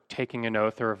ever taking an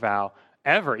oath or a vow,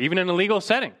 ever, even in a legal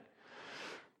setting.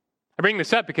 I bring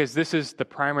this up because this is the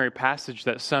primary passage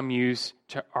that some use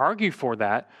to argue for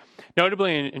that.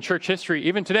 Notably in church history,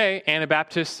 even today,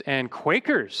 Anabaptists and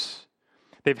Quakers,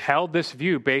 they've held this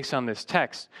view based on this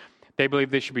text. They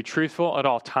believe they should be truthful at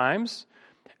all times,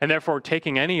 and therefore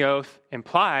taking any oath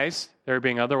implies they're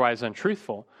being otherwise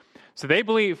untruthful. So they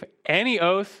believe any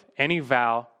oath, any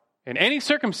vow, in any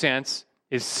circumstance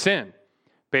is sin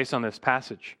based on this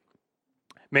passage.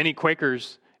 Many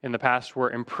Quakers in the past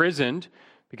were imprisoned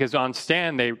because on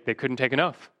stand they couldn't take an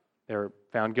oath. They were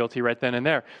found guilty right then and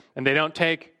there. And they don't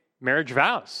take marriage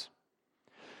vows.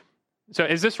 So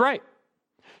is this right?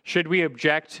 Should we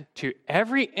object to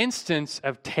every instance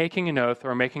of taking an oath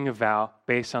or making a vow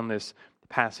based on this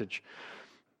passage?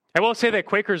 I will say that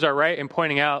Quakers are right in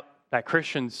pointing out that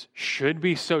Christians should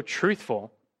be so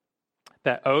truthful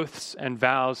that oaths and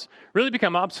vows really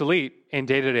become obsolete in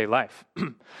day-to-day life.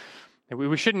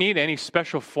 We shouldn't need any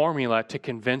special formula to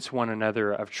convince one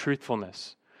another of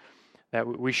truthfulness. That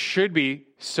we should be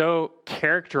so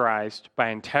characterized by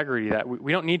integrity that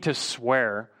we don't need to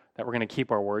swear that we're going to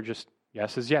keep our word. Just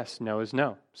yes is yes, no is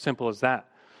no. Simple as that.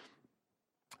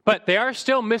 But they are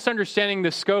still misunderstanding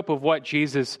the scope of what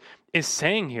Jesus is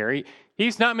saying here.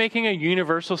 He's not making a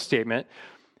universal statement.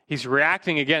 He's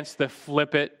reacting against the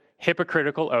flippant,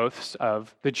 hypocritical oaths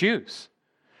of the Jews.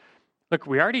 Look,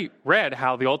 we already read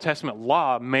how the Old Testament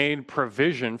law made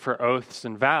provision for oaths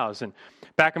and vows. And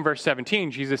back in verse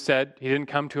 17, Jesus said he didn't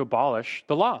come to abolish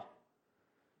the law.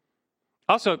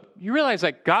 Also, you realize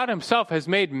that God himself has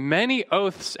made many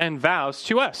oaths and vows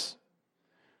to us.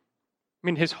 I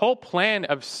mean, his whole plan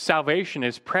of salvation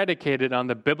is predicated on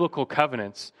the biblical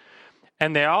covenants.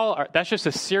 And that's just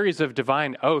a series of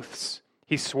divine oaths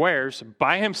he swears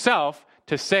by himself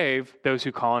to save those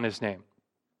who call on his name.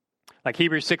 Like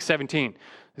Hebrews 6:17,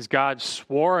 as God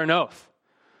swore an oath.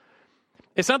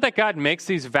 It's not that God makes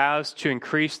these vows to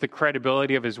increase the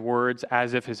credibility of his words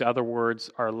as if his other words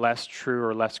are less true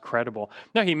or less credible.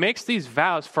 No, he makes these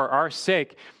vows for our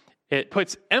sake. It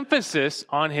puts emphasis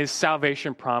on his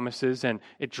salvation promises and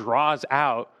it draws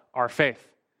out our faith.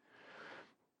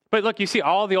 But look, you see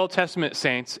all the Old Testament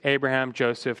saints, Abraham,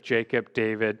 Joseph, Jacob,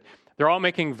 David, they're all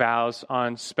making vows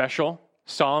on special,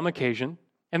 solemn occasion,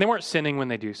 and they weren't sinning when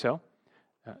they do so.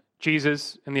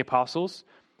 Jesus and the apostles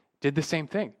did the same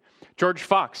thing. George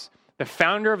Fox, the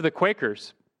founder of the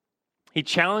Quakers, he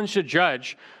challenged a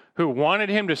judge who wanted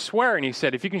him to swear, and he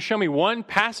said, if you can show me one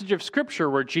passage of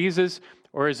Scripture where Jesus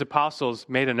or his apostles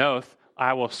made an oath,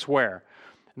 I will swear.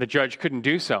 And the judge couldn't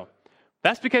do so.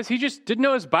 That's because he just didn't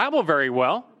know his Bible very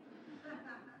well.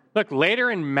 Look,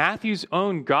 later in Matthew's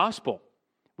own gospel,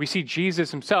 we see Jesus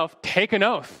himself take an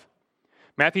oath.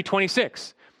 Matthew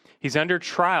 26, he's under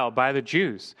trial by the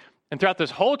Jews. And throughout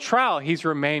this whole trial, he's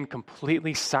remained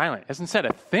completely silent. Hasn't said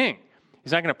a thing.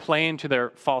 He's not going to play into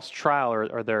their false trial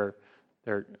or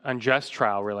their unjust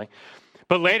trial, really.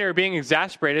 But later, being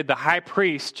exasperated, the high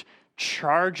priest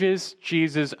charges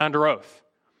Jesus under oath.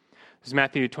 This is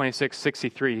Matthew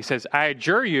 26:63. He says, I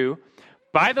adjure you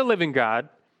by the living God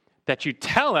that you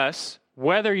tell us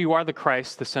whether you are the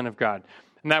Christ, the Son of God.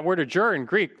 And that word adjure in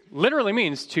Greek literally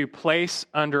means to place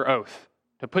under oath,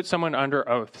 to put someone under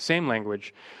oath, same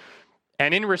language.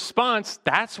 And in response,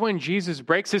 that's when Jesus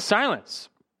breaks his silence.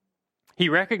 He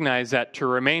recognized that to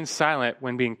remain silent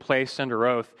when being placed under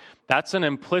oath, that's an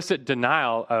implicit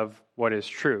denial of what is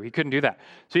true. He couldn't do that.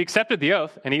 So he accepted the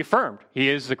oath and he affirmed he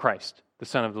is the Christ, the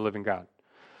Son of the living God.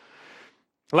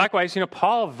 Likewise,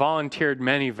 Paul volunteered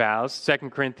many vows.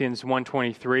 2 Corinthians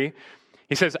 1:23.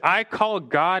 He says, I call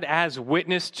God as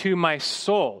witness to my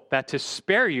soul that to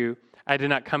spare you, I did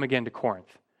not come again to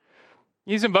Corinth.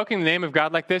 He's invoking the name of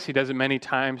God like this. He does it many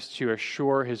times to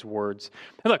assure his words.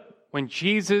 And look, when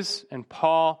Jesus and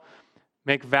Paul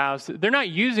make vows, they're not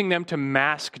using them to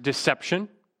mask deception.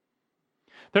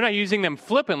 They're not using them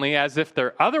flippantly as if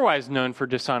they're otherwise known for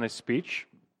dishonest speech.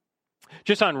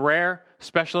 Just on rare,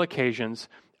 special occasions,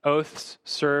 oaths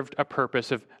served a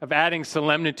purpose of adding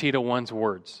solemnity to one's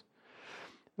words.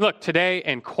 Look, today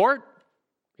in court,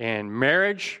 in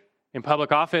marriage, in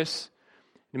public office,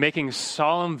 making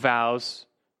solemn vows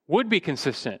would be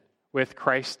consistent with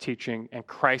Christ's teaching and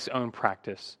Christ's own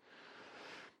practice.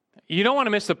 You don't want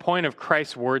to miss the point of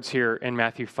Christ's words here in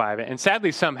Matthew 5, and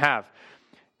sadly some have.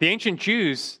 The ancient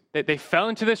Jews, they fell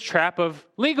into this trap of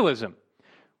legalism,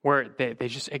 where they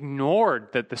just ignored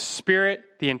the spirit,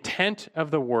 the intent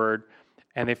of the word,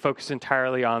 and they focused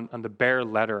entirely on the bare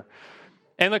letter.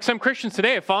 And like some Christians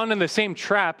today have fallen in the same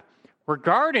trap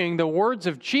regarding the words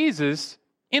of Jesus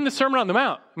in the Sermon on the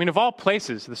Mount. I mean, of all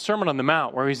places, the Sermon on the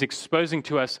Mount, where he's exposing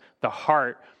to us the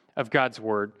heart of God's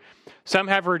word. Some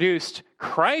have reduced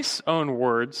Christ's own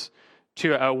words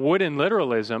to a wooden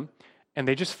literalism, and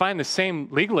they just find the same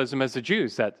legalism as the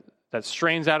Jews, that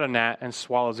strains out a gnat and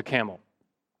swallows a camel.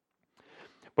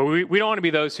 But we don't want to be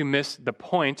those who miss the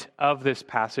point of this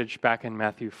passage back in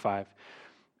Matthew 5.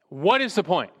 What is the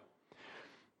point?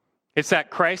 It's that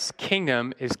Christ's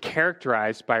kingdom is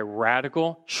characterized by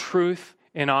radical truth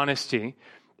and honesty,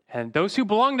 and those who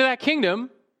belong to that kingdom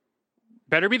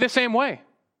better be the same way.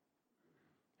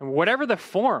 And whatever the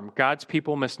form, God's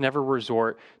people must never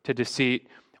resort to deceit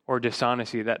or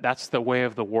dishonesty. That's the way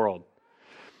of the world.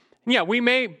 And yeah, we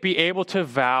may be able to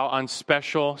vow on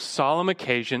special, solemn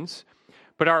occasions,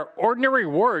 but our ordinary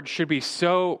words should be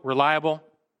so reliable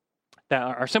that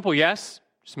our simple yes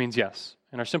just means yes,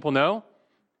 and our simple no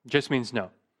just means no.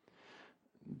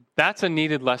 That's a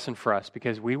needed lesson for us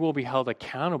because we will be held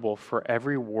accountable for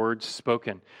every word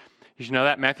spoken. You should know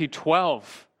that Matthew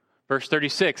 12, verse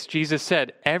 36, Jesus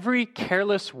said, "Every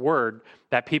careless word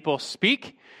that people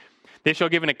speak, they shall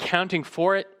give an accounting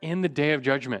for it in the day of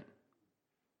judgment."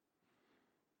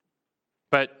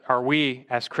 But are we,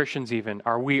 as Christians even,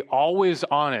 are we always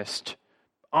honest?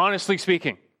 Honestly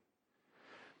speaking.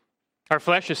 Our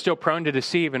flesh is still prone to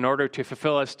deceive in order to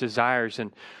fulfill its desires.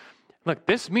 And look,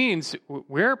 this means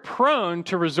we're prone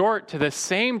to resort to the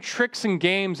same tricks and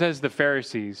games as the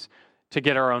Pharisees to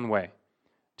get our own way,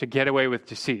 to get away with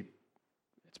deceit.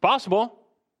 It's possible.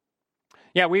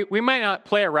 Yeah, we might not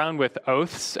play around with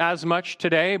oaths as much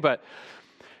today, but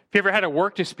if you ever had a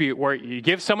work dispute where you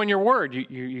give someone your word,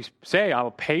 you say,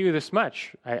 "I'll pay you this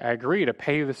much. I agree to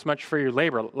pay you this much for your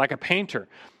labor," like a painter.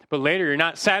 But later you're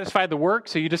not satisfied with the work,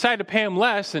 so you decide to pay him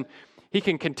less, and he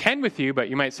can contend with you, but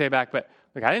you might say back, "But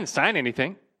look, I didn't sign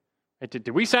anything. Did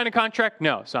we sign a contract?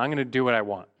 No, so I'm going to do what I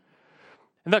want."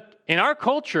 And look, in our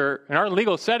culture, in our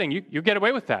legal setting, you get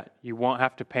away with that. You won't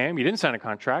have to pay him. You didn't sign a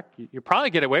contract. You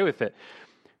probably get away with it.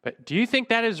 But do you think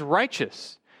that is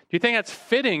righteous? Do you think that's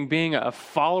fitting being a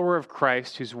follower of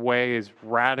Christ whose way is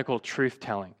radical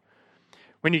truth-telling?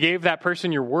 When you gave that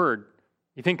person your word,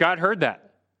 you think God heard that?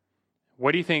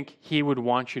 What do you think he would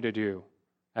want you to do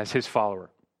as his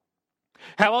follower?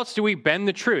 How else do we bend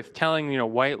the truth, telling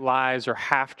white lies or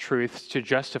half-truths to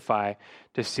justify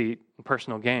deceit and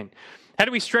personal gain? How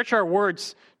do we stretch our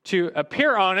words to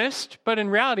appear honest, but in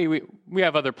reality we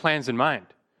have other plans in mind?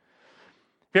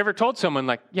 Have you ever told someone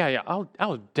like, yeah,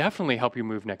 I'll definitely help you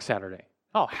move next Saturday.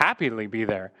 I'll happily be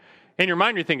there. In your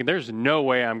mind, you're thinking, there's no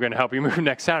way I'm going to help you move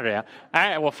next Saturday.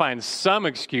 I will find some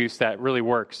excuse that really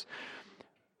works.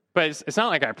 But it's not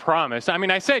like I promised. I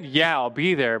mean, I said, yeah, I'll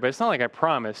be there, but it's not like I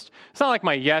promised. It's not like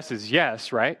my yes is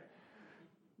yes, right?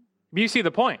 But you see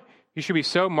the point. You should be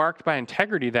so marked by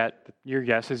integrity that your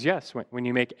yes is yes. When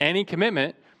you make any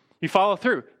commitment, you follow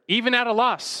through, even at a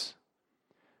loss.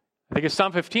 I think it's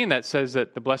Psalm 15 that says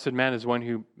that the blessed man is one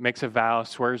who makes a vow,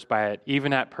 swears by it,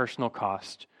 even at personal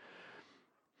cost.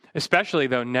 Especially,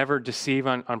 though, never deceive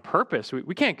on purpose.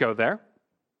 We can't go there.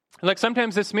 Like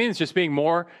sometimes this means just being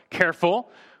more careful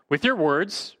with your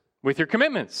words, with your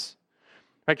commitments.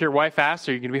 Like your wife asks,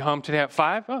 "Are you going to be home today at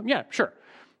 5? Oh, yeah, sure.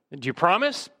 Do you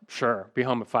promise? Sure, be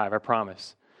home at 5, I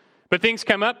promise. But things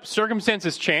come up,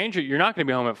 circumstances change, you're not going to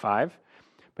be home at 5.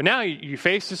 But now you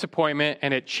face disappointment,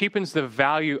 and it cheapens the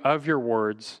value of your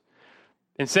words.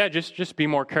 Instead, just be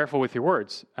more careful with your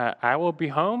words. I will be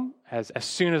home as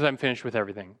soon as I'm finished with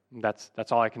everything.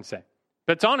 That's all I can say.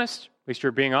 But it's honest. At least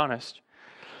you're being honest.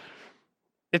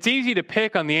 It's easy to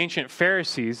pick on the ancient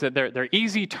Pharisees, that they're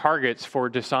easy targets for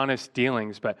dishonest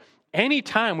dealings. But any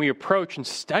time we approach and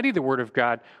study the Word of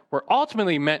God, we're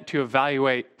ultimately meant to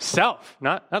evaluate self,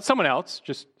 not someone else,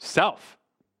 just self.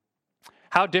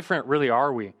 How different really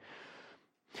are we?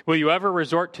 Will you ever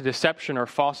resort to deception or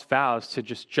false vows to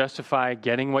just justify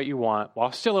getting what you want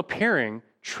while still appearing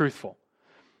truthful?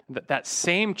 That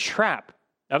same trap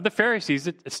of the Pharisees,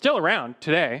 it's still around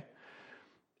today.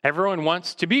 Everyone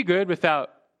wants to be good without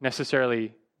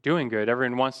necessarily doing good.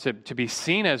 Everyone wants to be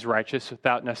seen as righteous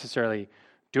without necessarily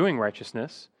doing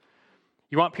righteousness.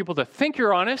 You want people to think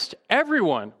you're honest.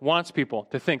 Everyone wants people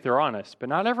to think they're honest, but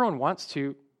not everyone wants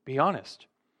to be honest.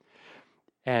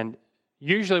 And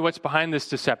usually what's behind this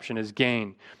deception is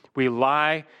gain. We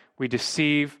lie, we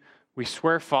deceive, we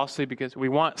swear falsely because we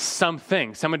want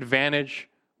something, some advantage,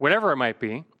 whatever it might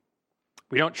be.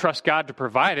 We don't trust God to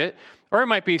provide it, or it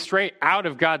might be straight out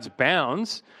of God's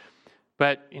bounds.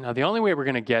 But, the only way we're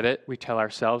going to get it, we tell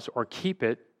ourselves, or keep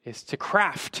it, is to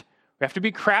craft. We have to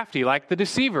be crafty, like the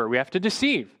deceiver. We have to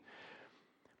deceive.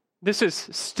 This is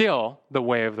still the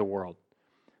way of the world.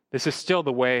 This is still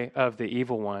the way of the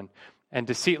evil one. and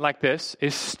deceit like this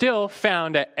is still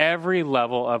found at every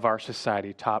level of our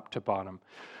society, top to bottom.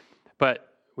 But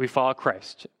we follow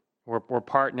Christ. We're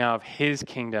part now of his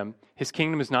kingdom. His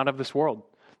kingdom is not of this world.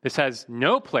 This has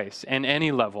no place in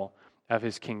any level of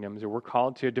his kingdom. So we're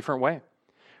called to a different way.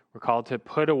 We're called to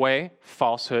put away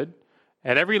falsehood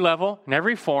at every level, in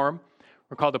every form.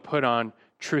 We're called to put on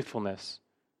truthfulness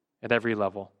at every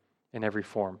level, in every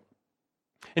form.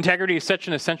 Integrity is such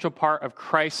an essential part of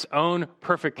Christ's own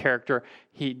perfect character.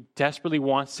 He desperately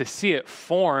wants to see it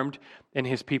formed in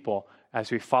his people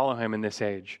as we follow him in this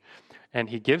age. And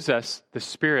he gives us the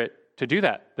Spirit to do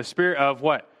that. The Spirit of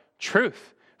what?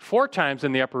 Truth. 4 times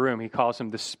in the upper room, he calls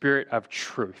him the Spirit of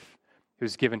truth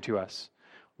who's given to us.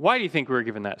 Why do you think we're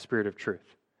given that Spirit of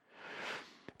truth?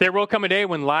 There will come a day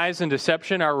when lies and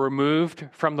deception are removed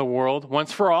from the world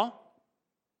once for all.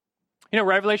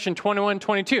 Revelation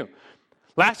 21:22.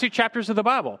 Last 2 chapters of the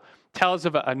Bible tell us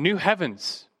of a new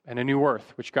heavens and a new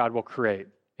earth which God will create,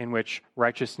 in which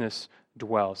righteousness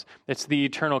dwells. It's the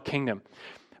eternal kingdom.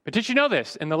 But did you know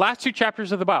this? In the last 2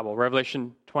 chapters of the Bible,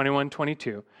 Revelation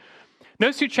 21:22,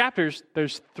 those 2 chapters,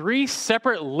 there's 3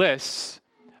 separate lists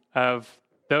of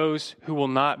those who will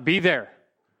not be there.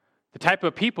 The types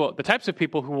of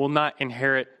people who will not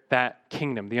inherit that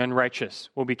kingdom. The unrighteous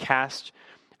will be cast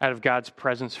out of God's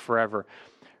presence forever.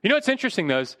 What's interesting,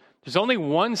 though, is there's only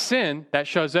one sin that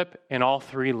shows up in all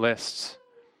 3 lists.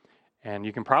 And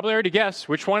you can probably already guess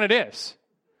which one it is.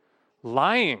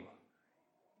 Lying.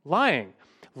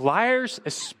 Liars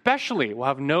especially will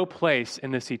have no place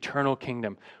in this eternal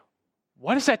kingdom.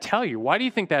 What does that tell you? Why do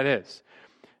you think that is?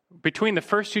 Between the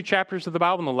first 2 chapters of the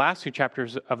Bible and the last 2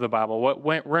 chapters of the Bible, what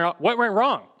went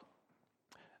wrong?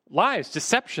 Lies,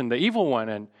 deception, the evil one,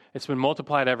 and it's been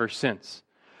multiplied ever since.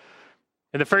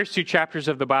 In the first 2 chapters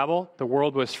of the Bible, the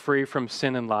world was free from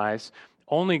sin and lies.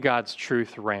 Only God's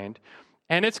truth reigned.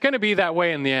 And it's going to be that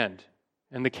way in the end,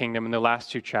 in the kingdom, in the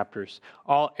last 2 chapters.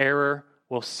 All error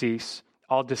will cease.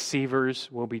 All deceivers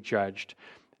will be judged.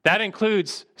 That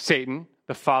includes Satan,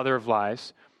 the father of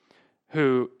lies,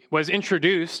 who was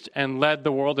introduced and led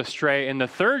the world astray in the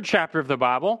 3rd chapter of the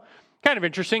Bible. Kind of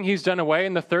interesting, he's done away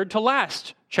in the 3rd to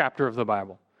last chapter of the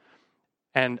Bible.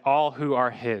 And all who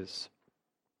are his.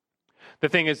 The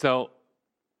thing is, though,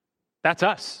 that's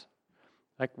us.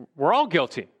 We're all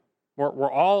guilty.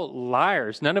 We're all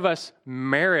liars. None of us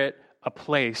merit a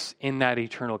place in that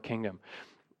eternal kingdom.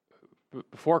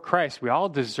 Before Christ, we all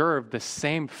deserve the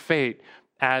same fate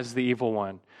as the evil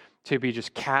one, to be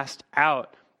just cast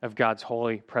out of God's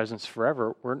holy presence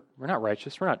forever. We're not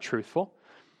righteous. We're not truthful.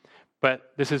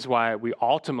 But this is why we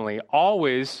ultimately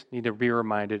always need to be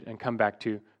reminded and come back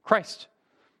to Christ.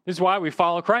 This is why we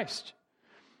follow Christ.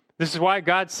 This is why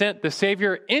God sent the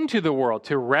Savior into the world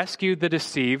to rescue the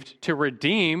deceived, to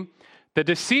redeem the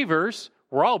deceivers.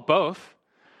 We're all both.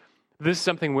 This is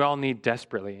something we all need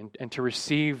desperately. And to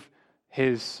receive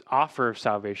his offer of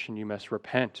salvation, you must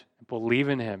repent, believe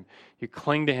in him. You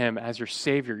cling to him as your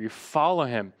Savior. You follow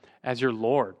him as your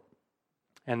Lord.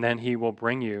 And then he will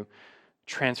bring you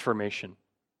transformation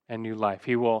and new life.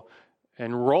 He will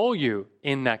enroll you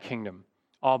in that kingdom,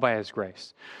 all by his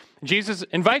grace. Jesus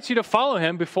invites you to follow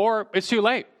him before it's too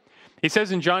late. He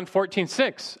says in John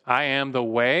 14:6, I am the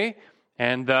way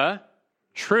and the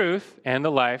truth and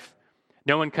the life.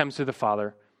 No one comes to the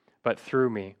Father but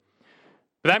through me.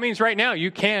 But that means right now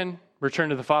you can return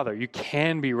to the Father. You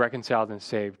can be reconciled and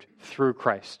saved through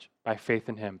Christ by faith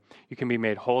in him. You can be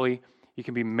made holy. You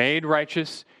can be made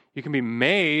righteous. You can be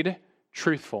made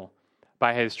truthful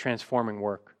by his transforming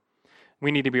work.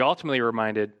 We need to be ultimately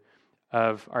reminded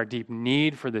of our deep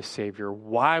need for this Savior,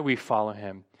 why we follow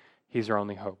him. He's our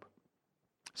only hope.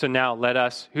 So now let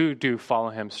us who do follow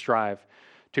him strive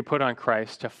to put on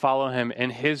Christ, to follow him in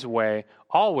his way,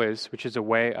 always, which is a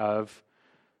way of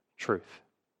truth.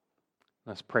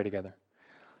 Let's pray together.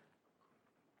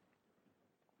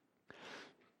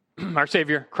 Our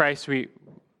Savior, Christ, we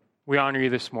honor you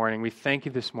this morning. We thank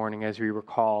you this morning as we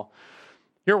recall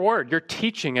your word, your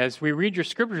teaching. As we read your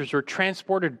scriptures, we're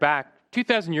transported back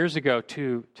 2,000 years ago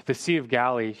to the Sea of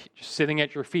Galilee, just sitting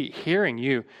at your feet, hearing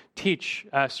you teach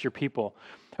us, your people,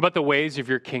 about the ways of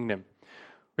your kingdom,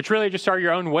 which really just are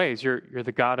your own ways. You're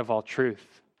the God of all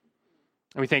truth.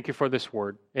 And we thank you for this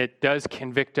word. It does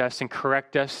convict us and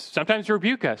correct us, sometimes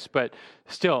rebuke us, but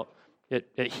still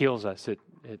it heals us. It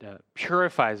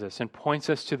purifies us and points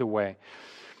us to the way.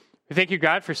 We thank you,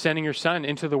 God, for sending your Son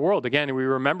into the world. Again, we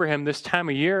remember him this time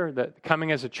of year, that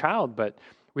coming as a child, but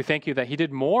we thank you that he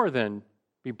did more than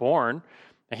be born,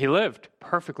 and he lived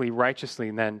perfectly righteously,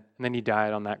 and then he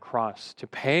died on that cross to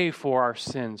pay for our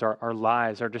sins, our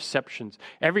lies, our deceptions.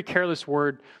 Every careless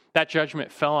word, that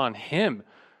judgment fell on him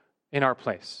in our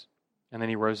place. And then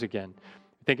he rose again.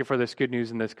 Thank you for this good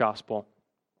news in this gospel.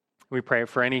 We pray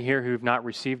for any here who have not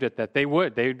received it, that they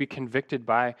would be convicted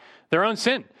by their own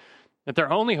sin, that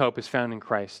their only hope is found in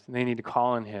Christ. And they need to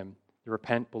call on him, to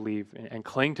repent, believe, and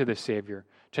cling to the Savior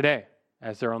today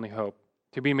as their only hope,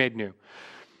 to be made new.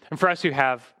 And for us who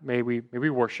have, may we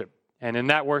worship. And in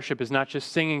that worship is not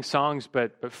just singing songs,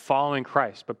 but following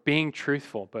Christ, but being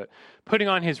truthful, but putting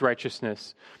on his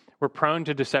righteousness. We're prone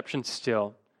to deception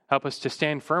still. Help us to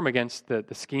stand firm against the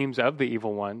schemes of the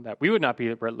evil one, that we would not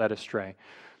be led astray,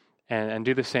 and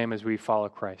do the same as we follow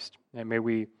Christ. And may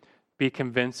we be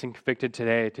convinced and convicted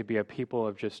today to be a people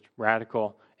of just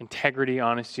radical integrity,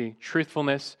 honesty,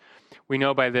 truthfulness. We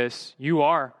know by this you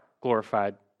are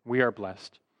glorified, we are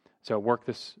blessed. So work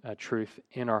this truth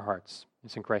in our hearts.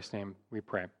 It's in Christ's name we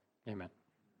pray. Amen.